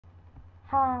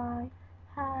Hi.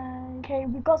 Hi. Okay,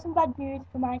 we've got some bad news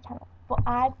for my channel, but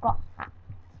I've got hacked.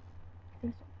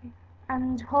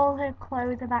 And all her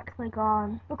clothes have actually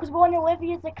gone. Because we're on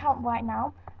Olivia's account right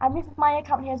now, and this is my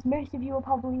account here, as most of you will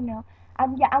probably know.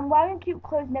 And yeah, I'm wearing cute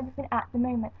clothes and everything at the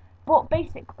moment. But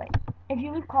basically, if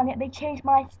you look on it, they changed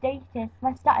my status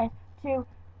to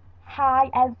hi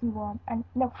everyone, and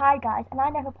no, hi guys, and I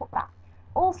never put that.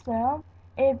 Also,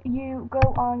 if you go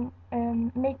on,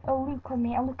 make a look on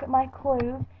me and look at my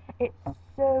clothes, it's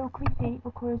so creepy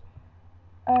because,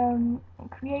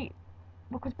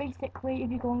 because basically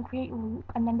if you go and create a look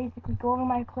and then basically go over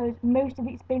my clothes, most of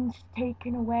it's been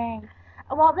taken away.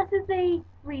 Well, this is the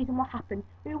reason what happened.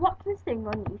 We were watching this thing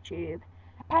on YouTube.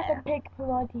 Peppa Pig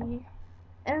parody.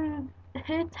 And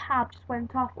her tab just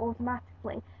went off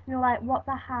automatically. And you're like, what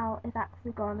the hell is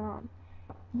actually going on?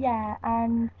 Yeah,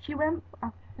 and she went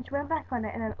back on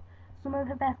it, and then some of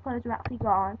her best clothes are actually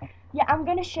gone. Yeah, I'm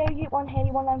gonna show you on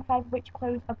Haley195 which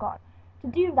clothes are gone. To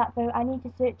do that though, I need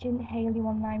to search in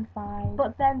Haley195.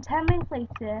 But then 10 minutes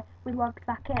later, we logged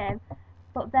back in.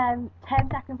 But then 10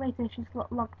 seconds later, she's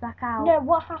logged back out. No,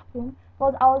 what happened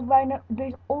was I was wearing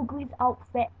the ugliest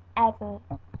outfit ever.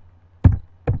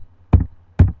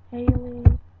 Haley.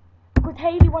 Because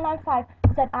Haley195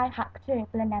 said I hacked her,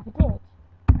 but I never did.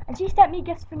 And she sent me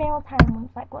gifts for meal time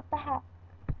once, like what the heck?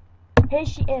 Here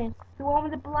she is. The one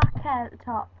with the black hair at the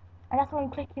top. And that's what I'm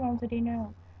clicking on so they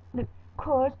know. Look,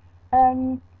 cause,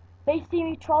 they see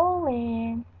me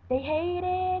trolling. They hate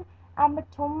it. I'm a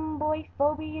tomboy.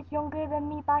 Phoebe is younger than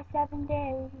me by 7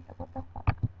 days. What the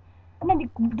fuck? And then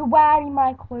they're wearing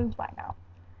my clothes right now.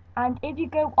 And if you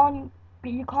go on,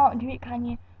 but you can't do it, can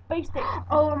you? Basically.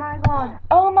 Oh my god.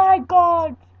 Oh my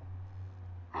god.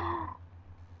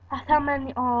 That's how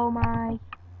many. Oh my.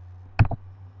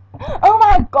 Oh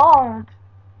my god.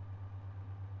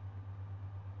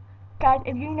 Guys,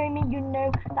 if you know me, you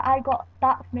know that I got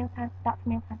that's meal time, that's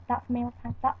meal time, that's meal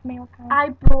time, that's meal time. I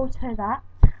brought her that.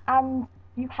 And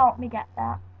you helped me get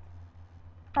that.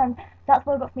 And that's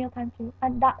what I got for meal time too.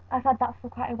 And that I've had that for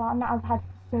quite a while, and that I've had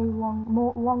for so long,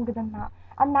 longer than that.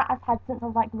 And that I've had since I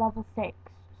was like level 6.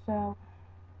 So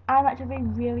I'm actually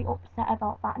really upset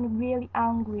about that and really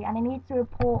angry, and I need to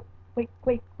report. Wait,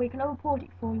 can I report it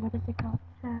for you with this account?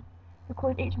 Yeah.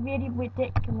 Because it's really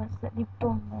ridiculous that they've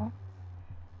done this.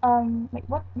 Like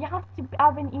what? You have to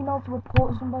have an email to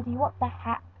report somebody. What the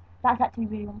heck? That's actually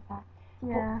really unfair.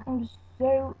 Yeah. But I'm just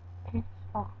so pissed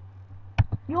off.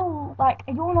 You're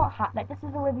not hacked. Like this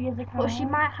is Olivia's account. But she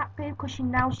might hack me because she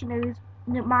knows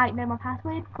might know my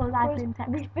password because I've been texting.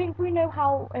 We think we know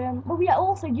how. Well, yeah.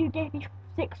 Also, you gave me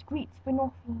 6 greets for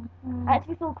nothing. I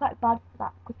actually feel quite bad for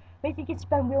that because basically you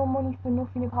spent real money for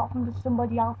nothing apart from just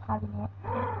somebody else having it.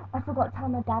 I forgot to tell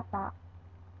my dad that.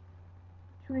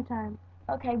 3 times.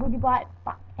 Okay, we'll be right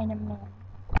back in a minute.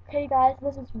 Okay guys,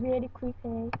 this is really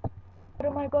creepy.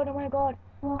 Oh my god, oh my god.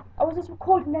 What? I was just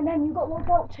recording and then you got logged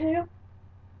out too.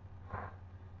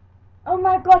 Oh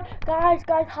my god, guys,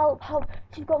 help.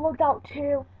 She's got logged out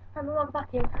too. I'm gonna log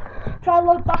back in. Try to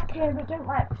log back in, but don't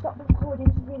stop the recording,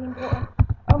 this is really important.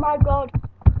 Oh my god.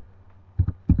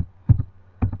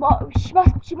 What?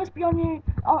 She must be on your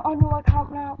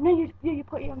account now. No, you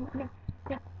put it on. No.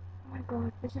 Yeah. Oh my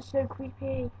god, this is so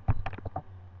creepy.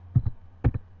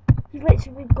 He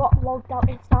literally got logged out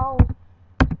himself.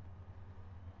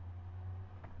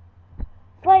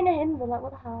 Flying a hinder, like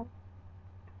what the hell?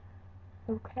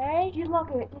 Okay. Did you log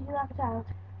it? Did you log it out?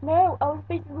 No, I was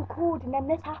basically recording and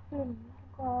this happened.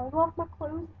 Oh god, well, my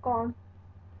clothes gone.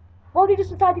 Well, they just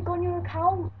decided to go on your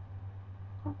account.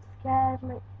 I'm scared,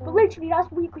 literally. But literally,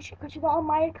 that's weird because she's not on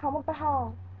my account. What the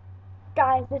hell?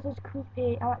 Guys, this is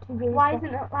creepy. I'm actually really Why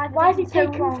is it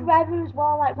taking so long? forever as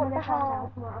well? Like, what the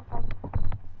hell?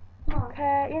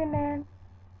 Okay, in a minute.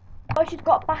 Oh, she's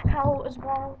got back out as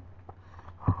well.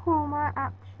 Oh my,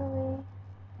 actually.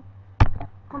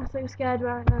 I'm so scared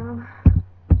right now.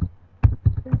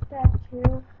 I'm scared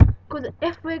too. Because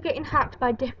if we're getting hacked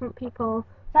by different people.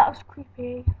 That was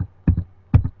creepy.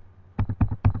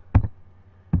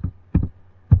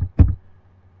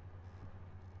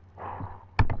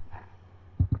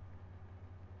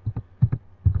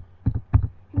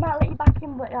 He might let you back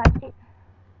in, but like it.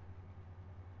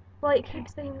 Well, it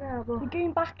keeps saying that, but You're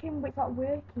going back in, but it's not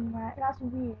working. Like that's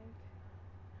weird.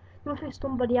 there must be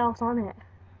somebody else on it.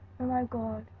 Oh my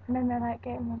god. And then they're like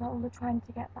getting all that, they're trying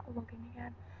to get that login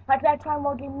again. Like they're trying to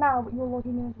log in now, but you're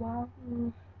logging in as well.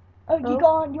 Oh,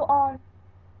 you're on.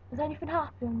 Has anything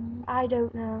happened? I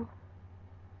don't know.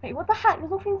 Wait, what the heck?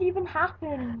 Nothing's even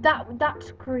happened.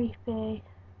 That's creepy.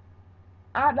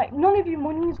 And like none of your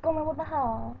money's gone. Like, what the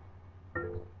hell?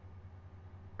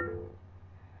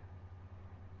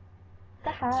 The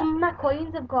heck? Some of my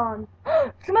coins have gone.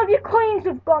 Some of your coins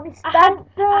have gone. It's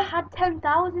I had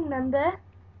 10,000, remember?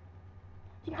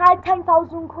 You had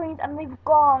 10,000 coins and they've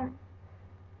gone.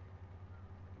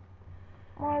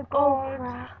 My God. Oh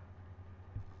crap.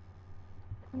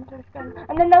 I'm so scared.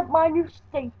 And then there's my new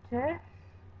status.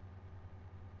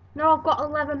 No, I've got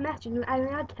 11 messages. I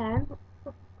only had 10.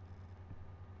 This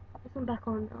one back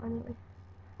on now, anyway.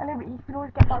 I know, but you can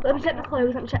always get back. Let me check my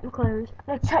clothes. Let me check my clothes.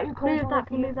 No, check your clothes. Move that.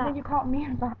 Can you move that? No, you can't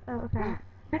move that. Oh, okay.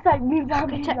 It's like move that.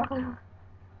 Okay, Move check my that. clothes.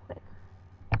 Wait.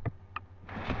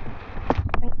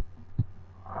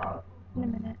 In a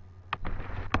minute.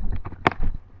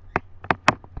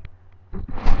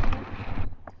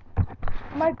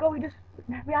 Oh my God, we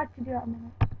had to do that a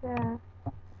minute. Yeah.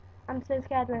 I'm so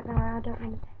scared right now. I don't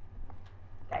want to.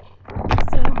 Okay.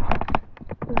 So.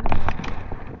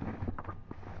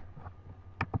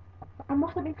 I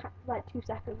must have been hacked for like 2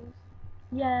 seconds.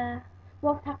 Yeah.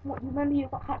 What happened? What, you remember you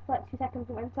got hacked for like 2 seconds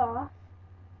and went off?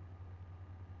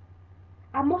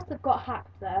 I must have got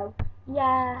hacked though.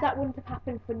 Yeah. That wouldn't have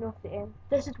happened for nothing.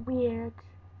 This is weird.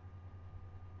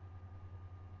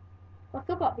 I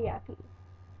still got VIP.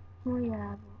 Oh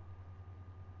yeah.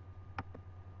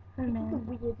 Oh This is the no.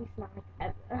 weirdest night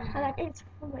ever. I like it's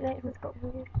fun, but it just got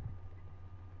weird.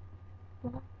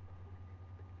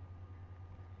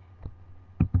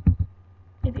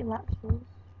 If it lapses.